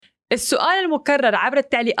السؤال المكرر عبر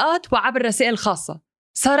التعليقات وعبر الرسائل الخاصة: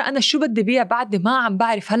 سارة أنا شو بدي بيع بعد ما عم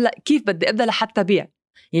بعرف هلأ كيف بدي أبدأ لحتى بيع.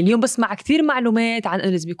 يعني اليوم بسمع كثير معلومات عن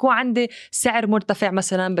إنه لازم يكون عندي سعر مرتفع،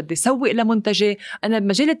 مثلا بدي سوق لمنتجي، أنا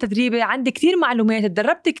بمجال التدريبي عندي كثير معلومات،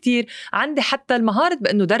 تدربت كثير، عندي حتى المهارة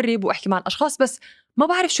بأنه درب وأحكي مع الأشخاص، بس ما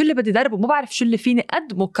بعرف شو اللي بدي دربه، ما بعرف شو اللي فيني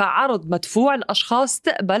أقدمه كعرض مدفوع الأشخاص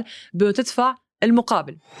تقبل بتدفع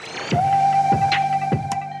المقابل.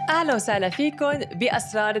 أهلا وسهلا فيكم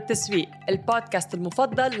بأسرار التسويق، البودكاست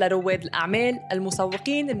المفضل لرواد الأعمال،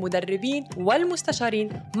 المسوقين، المدربين والمستشارين.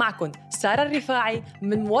 معكم سارة الرفاعي،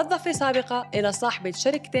 من موظفة سابقة إلى صاحبة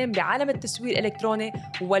شركتين بعالم التسويق الإلكتروني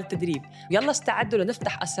والتدريب. يلا استعدوا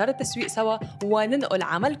لنفتح أسرار التسويق سوا وننقل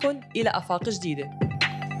عملكم إلى آفاق جديدة.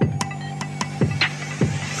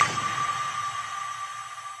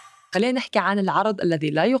 خلينا نحكي عن العرض الذي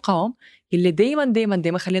لا يقاوم، اللي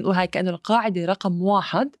دايما خلينا نقول هاي كأنه القاعدة رقم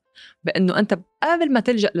 1، بأنه أنت قبل ما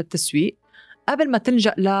تلجأ للتسويق، قبل ما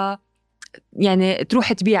تلجأ يعني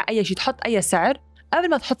تروح تبيع أي شيء، تحط أي سعر، قبل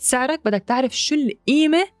ما تحط سعرك بدك تعرف شو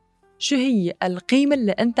القيمة، شو هي القيمة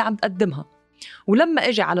اللي أنت عم تقدمها. ولما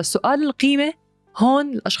أجي على سؤال القيمة،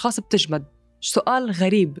 هون الأشخاص بتجمد. سؤال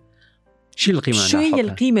غريب، شو القيمة؟ شو هي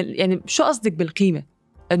القيمة؟ يعني شو قصدك بالقيمة؟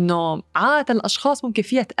 إنه عادة الأشخاص ممكن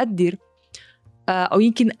فيها تقدر، أو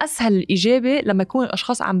يمكن أسهل الإجابة لما يكون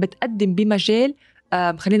الأشخاص عم بتقدم بمجال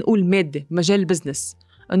خلينا نقول مادة، مجال البزنس،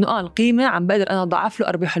 إنه القيمة عم بقدر أنا أضاعف له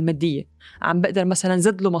أرباحه المادية، عم بقدر مثلا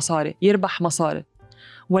زد له مصاري، يربح مصاري.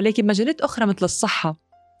 ولكن مجالات أخرى مثل الصحة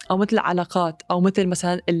أو مثل العلاقات أو مثل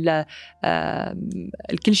مثلا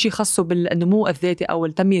كل شيء خاصه بالنمو الذاتي أو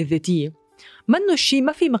التنمية الذاتية، منه شيء،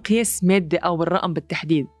 ما في مقياس مادة أو الرقم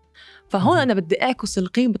بالتحديد. فهون أنا بدي أعكس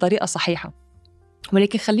القيمة بطريقة صحيحة.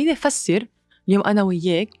 ولكن خليني أفسر اليوم أنا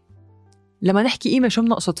وياك لما نحكي قيمة شو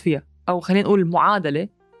بنقصد فيها، أو خلينا نقول المعادلة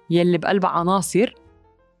يلي بقلبها عناصر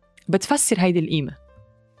بتفسر هيدي القيمة.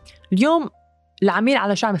 اليوم العميل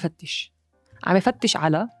على شو عم يفتش؟ عم يفتش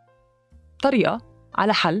على طريقة،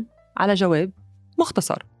 على حل، على جواب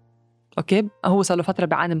مختصر. أوكي، هو صار له فترة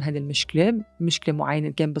بيعاني من هذه المشكلة، مشكلة معينة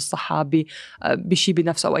كان بالصحة، بشي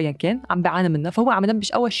بنفسه أو أيا كان عم بيعاني منها، فهو عم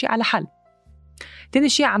ينبش أول شيء على حل. تاني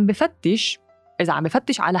شيء عم بفتش، إذا عم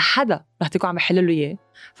بفتش على حدا رح تكون عم يحل له إياه،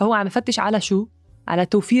 فهو عم يفتش على شو؟ على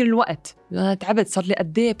توفير الوقت. أنا تعبت، صار لي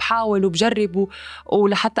قد إيه بحاول وبجرب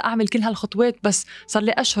ولحتى أعمل كل هالخطوات، بس صار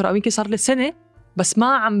لي أشهر أو يمكن صار لي سنة بس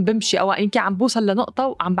ما عم بمشي، أو يمكن عم بوصل لنقطة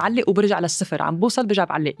وعم بعلق وبرجع للصفر، عم بوصل برجع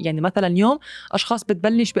بعلق. يعني مثلا اليوم أشخاص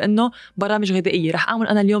بتبلش بأنه برامج غذائية، رح أعمل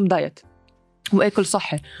أنا اليوم دايت وآكل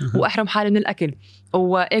صحي وأحرم حالي من الأكل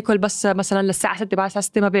وآكل بس مثلا للساعة 6، بعد الساعة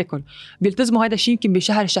 6 ما باكل. بيلتزموا هذا الشيء يمكن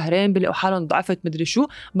بشهر شهرين، بيلاقوا حالهم ضعفت مدري شو،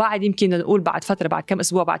 بعد يمكن نقول بعد فترة، بعد كم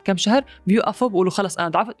أسبوع، بعد كم شهر بيوقفوا بيقولوا خلص أنا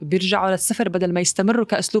ضعفت، بيرجعوا للصفر بدل ما يستمروا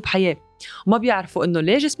كأسلوب حياة. وما بيعرفوا إنه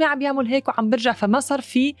ليه جسمي عم بيعمل هيك وعم برجع، فما صار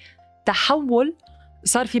في تحول،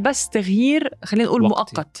 صار في بس تغيير خلينا نقول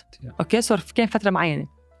مؤقت. أوكي، صار في كان فترة معينة.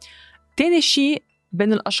 تاني شيء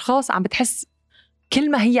بين الأشخاص عم بتحس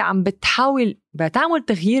كل ما هي عم بتحاول بتعمل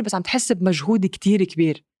تغيير، بس عم تحس بمجهود كتير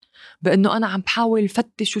كبير، بأنه أنا عم بحاول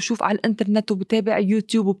فتش وشوف على الإنترنت وبتابع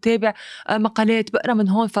يوتيوب وبتابع مقالات، بقرأ من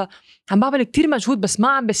هون، فعم بعمل كتير مجهود بس ما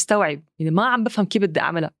عم بستوعب، يعني ما عم بفهم كيف بدي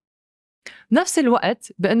أعملها. نفس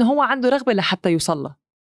الوقت بأنه هو عنده رغبة لحتى يوصلها،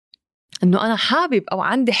 أنه أنا حابب أو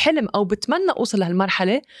عندي حلم أو بتمنى أوصل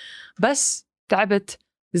لهالمرحلة، بس تعبت،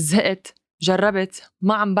 زهقت، جربت،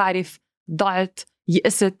 ما عم بعرف، ضعت،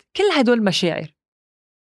 يئست، كل هدول المشاعر.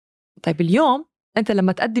 طيب اليوم أنت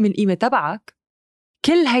لما تقدم القيمة تبعك،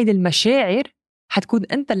 كل هيدي المشاعر حتكون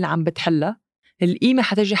أنت اللي عم بتحلها، القيمة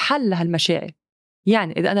حتجي حل لهالمشاعر.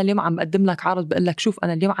 يعني إذا أنا اليوم عم بقدم لك عرض بقول لك شوف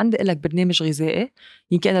أنا اليوم عندي لك برنامج غذائي،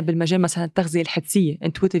 يمكن أنا بالمجال مثلا التغذية الحدسية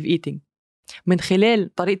intuitive eating، من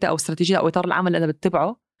خلال طريقة أو استراتيجية أو إطار العمل اللي أنا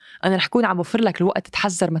بتبعه، أنا رح أكون عم بوفر لك الوقت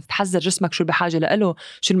تتحذر، ما تتحذر جسمك شو بحاجة لإله،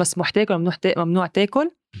 شو المسموح تاكل ممنوع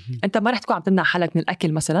تاكل. أنت ما رح تكون عم تمنع حالك من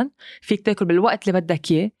الأكل، مثلا فيك تاكل بالوقت اللي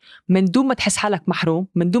بدك إياه، من دون ما تحس حالك محروم،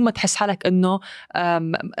 من دون ما تحس حالك إنه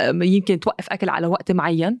يمكن توقف أكل على وقت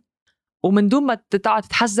معين، ومن دون ما تقعد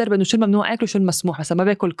تتحذر بأنه شو الممنوع أكل وشو المسموح. مثلا ما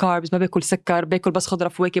باكل كاربز، ما باكل سكر، باكل بس خضرة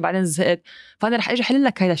فواكه، بعدين زهقت، فأنا رح أجي أحل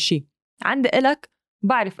لك هذا الشيء. عندي إلك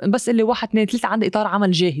بعرف بس اللي 1 2 3 عندي إطار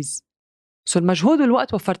عمل جاهز، سو المجهود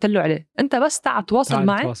والوقت وفرت له عليه، أنت بس تعال تواصل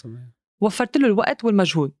معي، وفرت له الوقت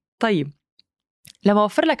والمجهود. طيب لما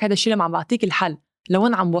أوفر لك هذا الشيء، لما عم بعطيك الحل،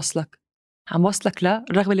 لوين عم وصلك؟ عم وصلك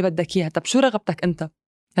للرغبة اللي بدك إياها. طب شو رغبتك أنت؟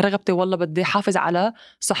 رغبتي والله بدي حافظ على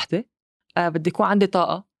صحتي، بدي يكون عندي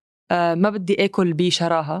طاقة، ما بدي آكل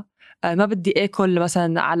بشراهة، ما بدي آكل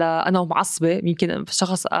مثلا على أنا ومعصبة، يمكن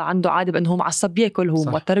شخص عنده عادة بأنه هو معصب بياكل، هو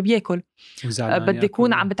موتر بياكل. بدي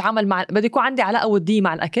يكون عم بتعامل مع، بدي يكون عندي علاقة ودية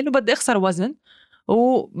مع الأكل، وبدي أخسر وزن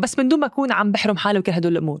وبس من دون ما أكون عم بحرم حالي وكل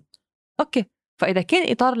هدول الأمور. أوكي، فإذا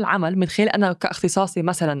كان إطار العمل من خلال أنا كاختصاصي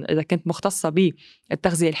مثلا إذا كنت مختصة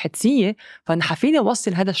بالتغذية الحدسية، فأنا حفيني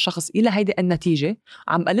أوصل هذا الشخص إلى هيدي النتيجة،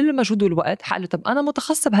 عم قلل المجهود والوقت. حقله طب أنا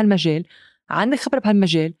متخصصة بهالمجال، عندي خبرة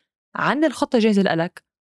بهالمجال، عندي الخطة جاهزة لك،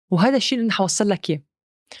 وهذا الشيء اللي حوصل لك إياه.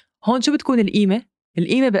 هون شو بتكون القيمة؟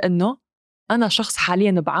 القيمة بأنه أنا شخص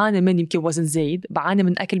حالياً بعاني من يمكن وزن زايد، بعاني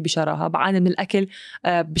من أكل بشراهة، بعاني من الأكل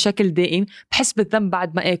بشكل دائم، بحس بالذنب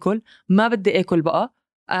بعد ما أكل، ما بدي أكل بقى،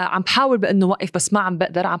 عم بحاول بأنه وقف بس ما عم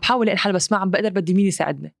بقدر، عم بحاول لاقي الحل بس ما عم بقدر، بدي مين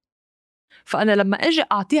يساعدني. فأنا لما أجي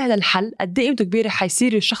أعطيه هذا الحل قد إيه قيمته كبيرة.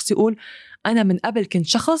 حيصير الشخص يقول أنا من قبل كنت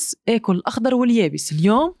شخص أكل الأخضر واليابس،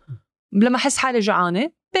 اليوم لما أحس حالي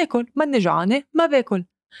جوعانة باكل، مني جوعانة ما باكل.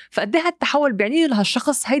 فقد إيه هالتحول بيعني له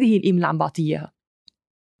هالشخص هيدي هي القيمة اللي عم بعطيه إياها.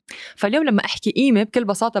 فاليوم لما أحكي قيمة بكل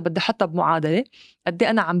بساطة بدي أحطها بمعادلة، قد إيه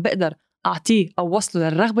أنا عم بقدر أعطيه أو وصله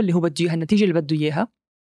للرغبة اللي هو بده إياها، النتيجة اللي بده إياها،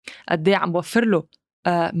 قد إيه عم بوفر له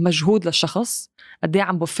مجهود للشخص، قد إيه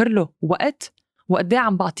عم بوفر له وقت، وقد إيه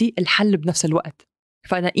عم بعطيه الحل بنفس الوقت.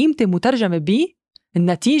 فأنا قيمتي مترجمة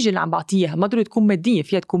بالنتيجة اللي عم بعطيها. ما ضروري تكون مادية،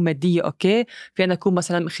 فيها تكون مادية أوكي، فيها تكون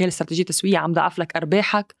مثلا من خلال استراتيجية تسويقية عم ضعف لك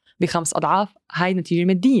أرباحك ب5 أضعاف، هاي نتيجة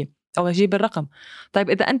مادية أو نتيجة بالرقم. طيب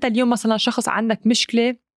إذا أنت اليوم مثلا شخص عندك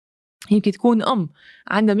مشكلة، يمكن تكون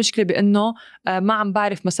عندها مشكلة بأنه ما عم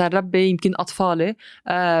بعرف مثلا ربي يمكن أطفالي،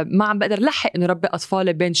 ما عم بقدر لحق إنه ربي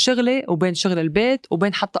أطفالي بين شغلي وبين شغل البيت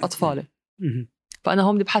وبين حتى أطفالي. فأنا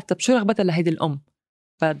هون بدي بحث طب شو رغبتها لهيدي الأم؟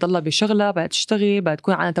 بتضلها بشغلها، بتشتغل،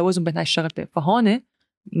 بتكون عندها توازن بين هاي الشغلتين. فهون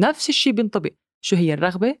نفس الشيء بينطبق، شو هي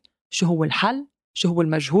الرغبة، شو هو الحل، شو هو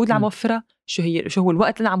المجهود اللي عم وفره، شو هو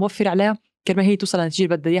الوقت اللي عم وفر عليها كرمال هي توصل لنتيجة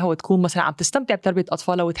اللي بدها إياها، وتكون مثلا عم تستمتع بتربية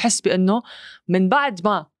أطفالها، وتحس بأنه من بعد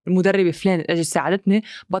ما المدربة فلان اجت ساعدتني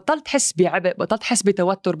بطلت حس بعبء، بطلت حس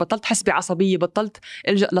بتوتر، بطلت حس بعصبية، بطلت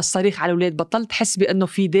الجأ للصريخ على الاولاد، بطلت حس بانه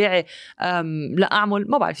في داعي لا اعمل،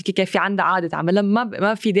 ما بعرف كيف في عندها عاده تعملها،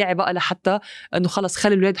 ما في داعي بقى لحتى انه خلص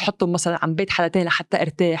خلي الاولاد حطهم مثلا عن بيت حدا تاني لحتى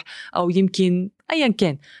ارتاح، او يمكن ايا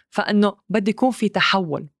كان. فانه بده يكون في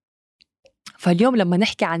تحول. فاليوم لما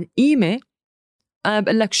نحكي عن قيمه، انا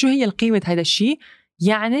بقول لك شو هي القيمه هذا الشيء،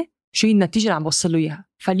 يعني شو هي النتيجه اللي عم بوصل له اياها.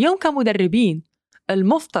 فاليوم كمدربين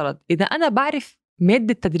المفترض إذا أنا بعرف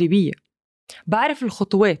مادة تدريبية، بعرف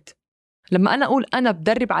الخطوات، لما أنا أقول أنا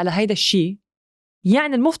بدرب على هيدا الشيء،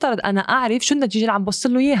 يعني المفترض أنا أعرف شو النتيجة اللي عم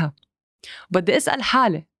بوصل له إياها. بدي أسأل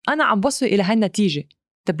حالي أنا عم بوصل إلى هاي النتيجة،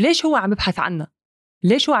 طب ليش هو عم يبحث عنها؟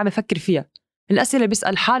 ليش هو عم يفكر فيها؟ الأسئلة اللي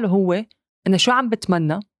بيسأل حاله هو أنا شو عم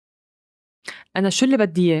بتمنى؟ أنا شو اللي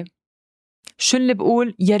بدي إياه؟ شو اللي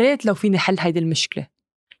بقول يا ريت لو فيني حل هيدي المشكلة،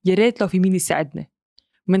 يا ريت لو في مين يساعدني.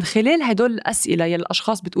 من خلال هدول الأسئلة يلي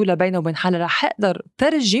الأشخاص بتقولها بينه وبين حالها رح أقدر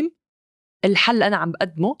ترجم الحل اللي أنا عم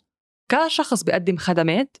بقدمه كشخص بقدم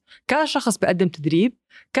خدمات، كشخص بقدم تدريب،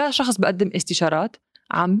 كشخص بقدم استشارات.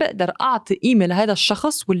 عم بقدر أعطي قيمة لهذا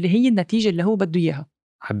الشخص واللي هي النتيجة اللي هو بده إياها.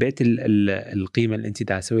 حبيت القيمة اللي أنت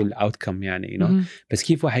تسوي الأوتكم يعني بس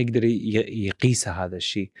كيف واحد يقدر يقيسها هذا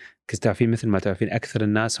الشيء؟ تعرفين مثل ما تعرفين أكثر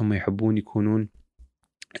الناس هم يحبون يكونون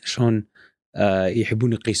شلون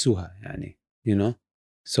يحبون يقيسوها يعني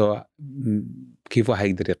كيف واحد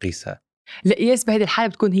يقدر يقيسها؟ القياس بهذه الحالة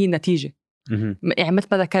بتكون هي النتيجة. يعني مثل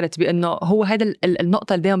ما ذكرت بأنه هو هذا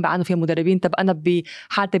النقطة اللي دائما بيعانوا فيها المدربين. طب أنا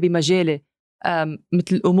بحالتي بمجالي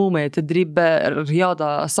مثل الأمومة، تدريب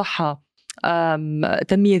رياضة، صحة،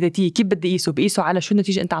 تنمية ذاتية، كيف بدي أقيسه؟ بقيسه على شو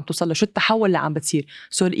النتيجة أنت عم توصل له، شو التحول اللي عم بتصير.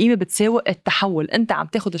 القيمة بتساوي التحول، أنت عم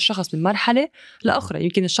تاخد الشخص من مرحلة لأخرى.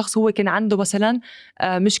 يمكن الشخص هو كان عنده مثلا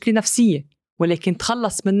مشكلة نفسية، ولكن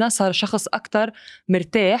تخلص منها صار شخص أكتر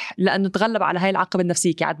مرتاح لأنه تغلب على هاي العقبة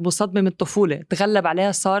النفسية. كانت مصدمة من الطفولة تغلب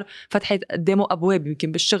عليها، صار فتحت قدامه أبواب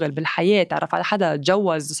يمكن بالشغل، بالحياة، تعرف على حدا،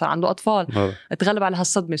 تجوز، صار عنده أطفال، تغلب على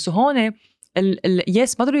هالصدمة. هون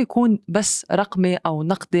القياس ما ضروري يكون بس رقمي أو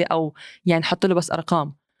نقدي أو يعني حط له بس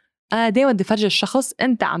أرقام. أنا دايما بدي فرجي الشخص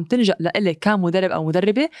أنت عم تلجأ لإلي كمدرب أو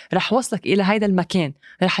مدربة رح وصلك إلى هيدا المكان،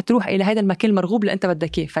 رح تروح إلى هيدا المكان المرغوب اللي أنت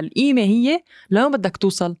بدك إياه. فالقيمة هي لو بدك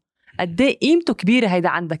توصل قد ايه قيمته كبيره هيدا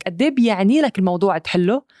عندك، قد ايه بيعني لك الموضوع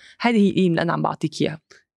تحله. هذه هي القيمه اللي انا عم بعطيك اياها.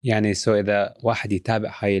 يعني اذا واحد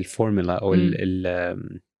يتابع هاي الفورمولا او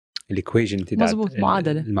الايكويشن تبعت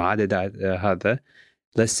المعادله هذا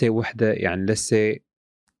let's say وحده، يعني let's say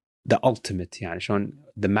the ultimate، يعني شلون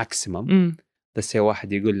the maximum. let's say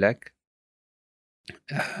واحد يقول لك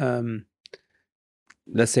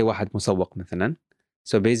let's say واحد مسوق مثلا.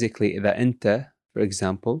 so basically إذا أنت for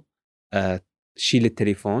example شيل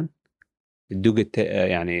التليفون تدوق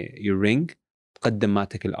يعني يرينج، تقدم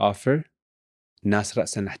ماتك الأوفر، الناس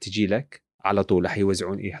رأسا رح تجي لك على طول، رح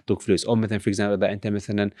يوزعون يحطوك فلوس. أو مثلا for example إذا أنت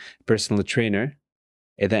مثلا personal trainer،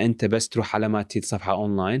 إذا أنت بس تروح على ماتي صفحة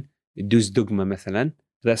أونلاين تدوس دقمة مثلا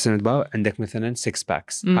رأسا تباع عندك مثلا 6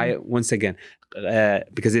 باكس. هاي once again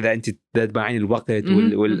because إذا أنت تبعين الوقت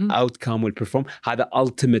والoutcome والperform، هذا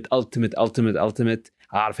ultimate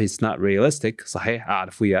أعرف it's not realistic صحيح،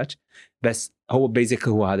 أعرف وياك، بس هو basic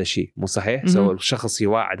هو هذا الشيء مو صحيح. الشخص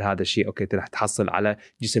يواعد هذا الشيء أوكي رح تحصل على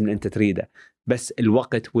جسم اللي أنت تريده، بس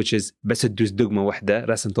الوقت which is بس تدوس دقمة واحدة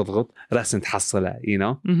رأسا تضغط رأسا تحصلها you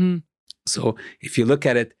know. So if you look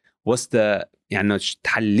at it what's the يعني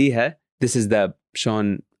تحليها this is the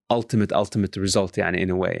شون ultimate result يعني in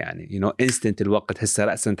a way يعني you know instant الوقت هسه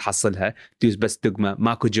رأسا تحصلها، دوس بس دقمة،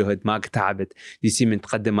 ماكو جهد، ماكو تعبت، يصير من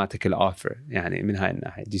تقدماتك الأوفر يعني من هاي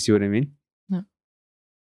الناحية. do you see what I mean؟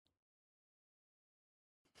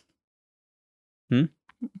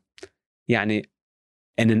 يعني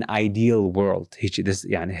in an ideal world هيك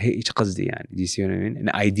يعني هيك قصدي يعني do you see what I mean؟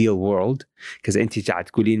 in an ideal world كذا أنت قاعد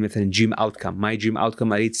تقولين مثلا dream outcome my dream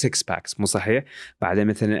outcome أريد 6 packs مو صحيح، بعدين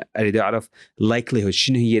مثلا أريد أعرف likelihood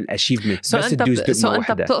شنو هي الأشيفمنت بس تدوس دقمة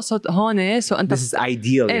واحدة. أنت بتقصد هون أنت this is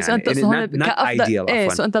ideal يعني not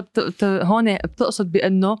ideal أنت هون بتقصد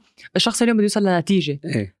بأنه الشخص اليوم بده يوصل لنتيجة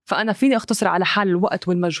فأنا فيني أختصر على حال الوقت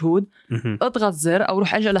والمجهود، أضغط زر أو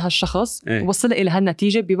روح ألجأ لهالشخص ووصل إلى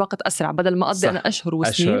هالنتيجة بوقت أسرع بدل ما أقضي أنا أشهر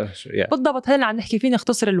وسنين. بالضبط هذا اللي عم نحكي فيه،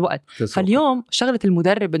 نختصر الوقت. فاليوم شغلة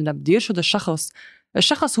المدرب إنه بده يرشد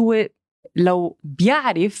الشخص هو لو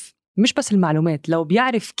بيعرف مش بس المعلومات، لو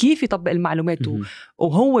بيعرف كيف يطبق المعلومات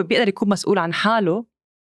وهو بيقدر يكون مسؤول عن حاله،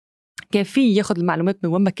 كان فيه ياخد المعلومات من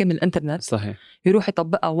وين ما كان من الانترنت صحيح، يروح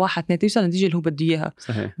يطبقها 1 2 يوصل للنتيجة اللي هو بده إياها.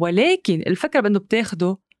 ولكن الفكرة بأنه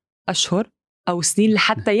بتاخده أشهر أو سنين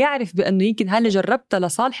لحتى يعرف بأنه يمكن هل جربتها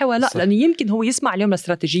لصالحه ولا لا، لأنه يمكن هو يسمع اليوم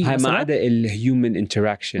الاستراتيجية هاي ما عدا الهيومن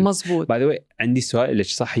انتراكشن. مظبوط. باي ذا واي عندي سؤال لك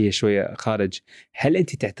صح هي شوية خارج، هل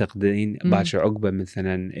أنت تعتقدين باكر عقبة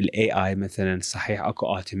مثلا الاي اي مثلا صحيح اكو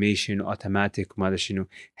اوتوميشن واوتوماتيك وما ادري شنو،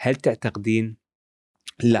 هل تعتقدين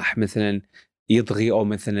لح مثلا يضغي او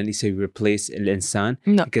مثلا يسوي ريبليس الانسان؟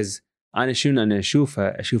 because انا شنو انا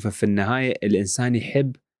اشوفه في النهاية الانسان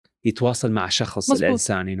يحب يتواصل مع شخص مزبوط.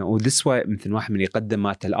 الانسان يعني وذس واي مثل واحد من يقدم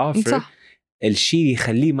ماته الاوفر الشيء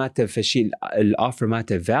يخليه ماته في شيء الاوفر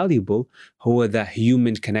ماته valuable هو ذا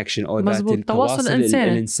هيومن كونكشن او ذا التواصل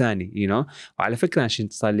الانساني you know. وعلى فكره عشان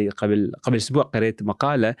صار لي قبل اسبوع قريت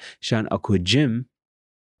مقاله شان اكو جيم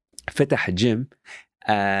فتح جيم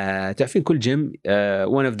تعرفين كل جيم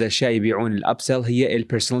one of the الاشياء يبيعون الابسل هي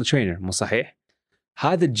البيرسونال ترينر مو صحيح؟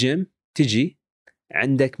 هذا الجيم تجي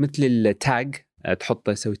عندك مثل التاج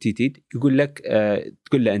تحطه سوي تيتيد يقول لك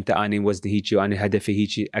تقول له انت اني وزني هيجي وانا هدفي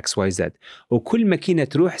هيجي اكس واي زد، وكل ماكينه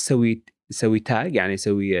تروح سوي تاج يعني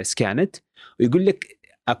سوي سكانت ويقول لك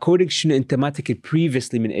according شنو انت ماتك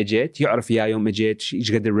previously من اجيت، يعرف يا يوم اجيت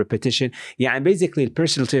ايش قد الريبيتيشن. يعني بيزيكلي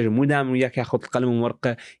البيرسونال ترينر مو دائما وياك ياخذ القلم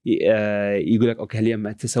والورقه يقول لك اوكي اليوم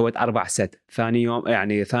انت سويت 4 ست، ثاني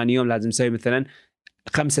يوم لازم تسوي مثلا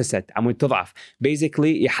 5 ست عمود تضعف.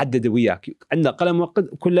 بيزيكلي يحدد وياك عنده قلم وقت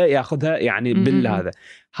كله ياخذها يعني بالهذا.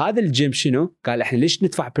 هذا الجيم شنو قال احنا ليش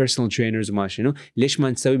ندفع بيرسونال ترينرز وما شنو، ليش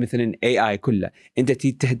ما نسوي مثلا اي اي كله انت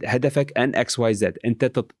هدفك ان اكس واي زد،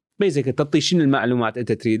 انت بيزيكلي تعطي شنو المعلومات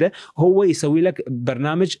انت تريده، هو يسوي لك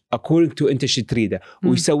برنامج according to انت شو تريده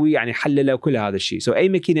ويسوي يعني حلله وكل هذا الشيء. سو اي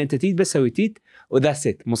ماكينه انت تريد بس سوي تيت وذا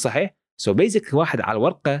سيت مو صحيح. سو بيزيكلي واحد على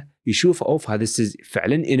الورقه يشوف اوف هذا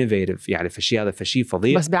فعلا انوفيتيف يعني فشي هذا فشي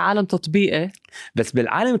فظيع، بس بعالم تطبيقه بس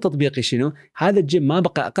بالعالم التطبيقي شنو هذا الجيم ما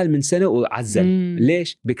بقى اقل من سنه وعزل.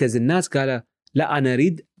 ليش؟ بيكوز الناس قالوا لا انا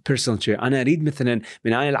اريد بيرسونال ترينر، انا اريد مثلا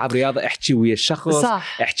من انا العب رياضه احكي ويا الشخص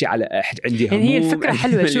صح. احكي على عندي هموم يعني هي الفكره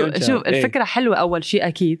حلوه شوف الفكره حلوه اول شيء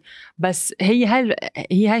اكيد، بس هي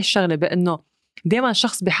هاي الشغله بانه دائما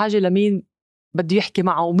الشخص بحاجه لمين بده يحكي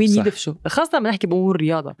معه ومين يدفشه، خاصة لما نحكي بأمور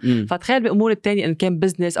الرياضة. فتخيل بأمور التانية إن كان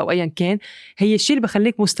بزنس أو أيا كان، هي الشيء اللي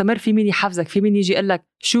بخليك مستمر، في مين يحفزك، في مين يجي يقول لك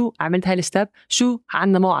شو عملت هاي الستاب، شو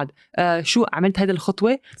عنا موعد، شو عملت هذه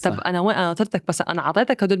الخطوة، طب أنا وين أنا طرتك بس أنا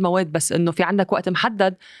عطيتك هدول المواد بس إنه في عندك وقت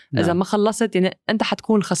محدد إذا ما خلصت يعني أنت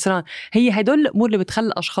حتكون خسران. هي هدول الأمور اللي بتخلي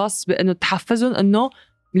الأشخاص بإنه تحفزهم إنه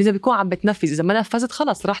لازم بيكون عم بتنفذ، إذا ما نفذت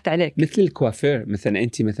خلاص راحت عليك. مثل الكوافير مثلا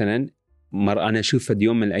أنت مثلا مرة أنا أشوف في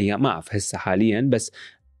يوم من الأيام ما أعرف هسه حاليا بس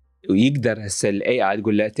ويقدر هسه الاي اي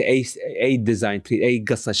تقول له اي ديزاين تريد اي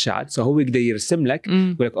قصه شعر هو يقدر يرسم لك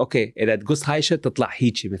يقول لك اوكي اذا تقص هاي شيء تطلع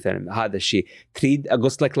هيجي مثلا هذا الشيء تريد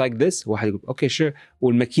اقص لك لايك ذس، واحد يقول اوكي شور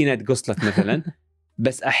والماكينه تقص لك مثلا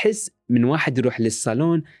بس أحس من واحد يروح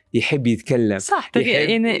للصالون يحب يتكلم صح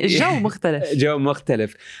يعني جو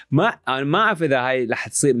مختلف أنا ما أعرف إذا هاي رح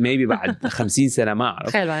تصير maybe بعد 50 سنة ما أعرف.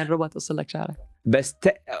 تخيل بعدين الروبوت يوصل لك شعرك.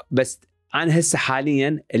 بس أنا هسه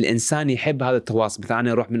حاليا الإنسان يحب هذا التواصل. مثلا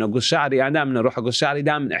أنا أروح من أقص شعري، أنا دائما أروح أقص شعري،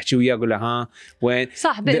 دائما أحكي وياه أقول له ها وين.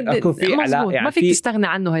 صح أكو في علاقة يعني ما فيك تستغنى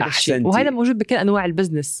عنه هذا الشيء، وهذا موجود بكل أنواع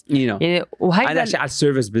البزنس يعني. وهذا أنا أشتغل على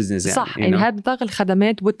السيرفيس بزنس يعني. صح يعني هذا بطاقة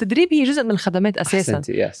الخدمات والتدريب هي جزء من الخدمات أساسا.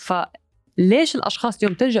 فليش الأشخاص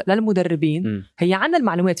اليوم تلجأ للمدربين؟ هي عندنا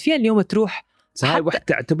المعلومات فيها اليوم تروح هاي واحد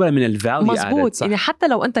تعتبرها من الفاليو. مزبوط يعني حتى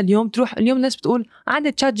لو أنت اليوم تروح، اليوم الناس بتقول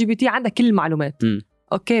عندك تشات جي بي تي عندك كل المعلومات.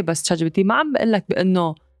 اوكي بس تشات جي بي تي ما عم بقول لك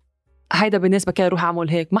بانه هيدا بالنسبه كده روح اعمل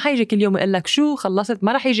هيك، ما حيجي كل يوم يقول لك شو خلصت،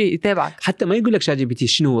 ما راح يجي يتابعك. حتى ما يقول لك شات جي بي تي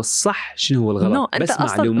شنو هو الصح شنو هو الغلط. بس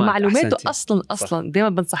أصلاً معلوماته اصلا دائما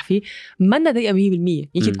بنصح فيه منا دقيقه 100%.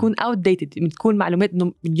 يمكن تكون اوت ديتد، تكون معلومات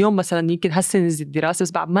انه اليوم مثلا يمكن هسه نزل الدراسه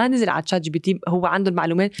بس بعد ما نزل على تشات جي بي تي هو عنده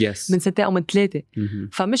المعلومات من 2 أو 3.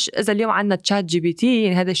 فمش اذا اليوم عندنا تشات جي بي تي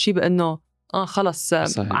يعني هذا الشيء بانه خلص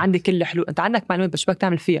عندي كل الحلول. انت عندك معلومات بس شو بدك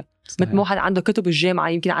تعمل فيها. مثل واحد عنده كتب الجامعه،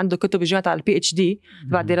 يمكن عنده كتب الجامعه على البي اتش دي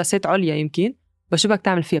بعد دراسات عليا يمكن، بس شو بدك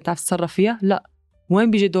تعمل فيها؟ بتعرف تتصرف فيها؟ لا.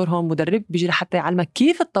 وين بيجي دور هون؟ مدرب بيجي لحتى يعلمك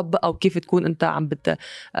كيف تطبقها وكيف تكون انت عم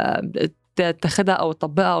تاخذها او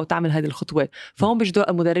تطبقها او تعمل هذه الخطوات. فهون بيجي دور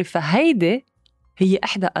المدرب. فهيدي هي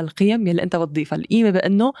احدى القيم يلي انت بتضيفها. القيمه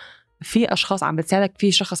بانه في اشخاص عم بتساعدك،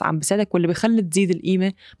 في شخص عم بيساعدك، واللي بيخلي تزيد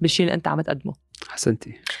القيمه بالشيء اللي انت عم تقدمه.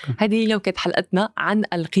 حسنتي. هذه اليوم كانت حلقتنا عن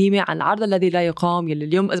القيمة، عن العرض الذي لا يقام. يلي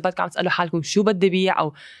اليوم إذا بدكم عم تسألوا حالكم شو بدي بيع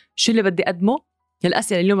أو شو اللي بدي أقدمه،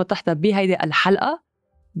 الأسئلة اليوم طرحتها بهيدي الحلقة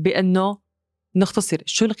بأنه نختصر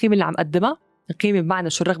شو القيمة اللي عم قدمها. القيمة بمعنى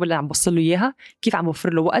شو الرغبة اللي عم بوصل له إياها، كيف عم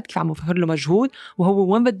بوفر له وقت، كيف عم بوفر له مجهود،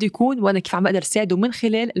 وهو وين بده يكون، وأنا كيف عم بقدر ساعده من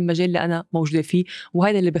خلال المجال اللي أنا موجودة فيه.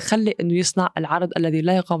 وهذا اللي بخلي إنه يصنع العرض الذي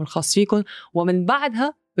لا يقام الخاص فيكم. ومن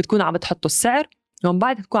بعدها بتكون عم بتحطوا السعر، ومن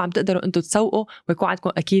بعد تكون عم تقدروا أنتوا تسوقوا ويكون عندكم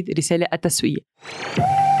أكيد رسالة التسويق.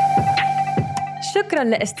 شكرا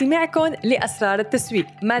لاستماعكم لأسرار التسويق.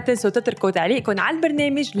 ما تنسوا تتركوا تعليقكم على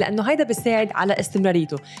البرنامج لأنه هيدا بيساعد على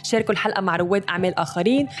استمراريته. شاركوا الحلقة مع رواد أعمال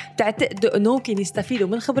آخرين تعتقدوا أنه ممكن يستفيدوا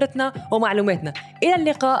من خبرتنا ومعلوماتنا. إلى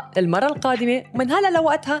اللقاء المرة القادمة، ومن هلا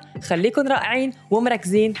لوقتها خليكن رائعين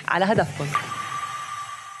ومركزين على هدفكم.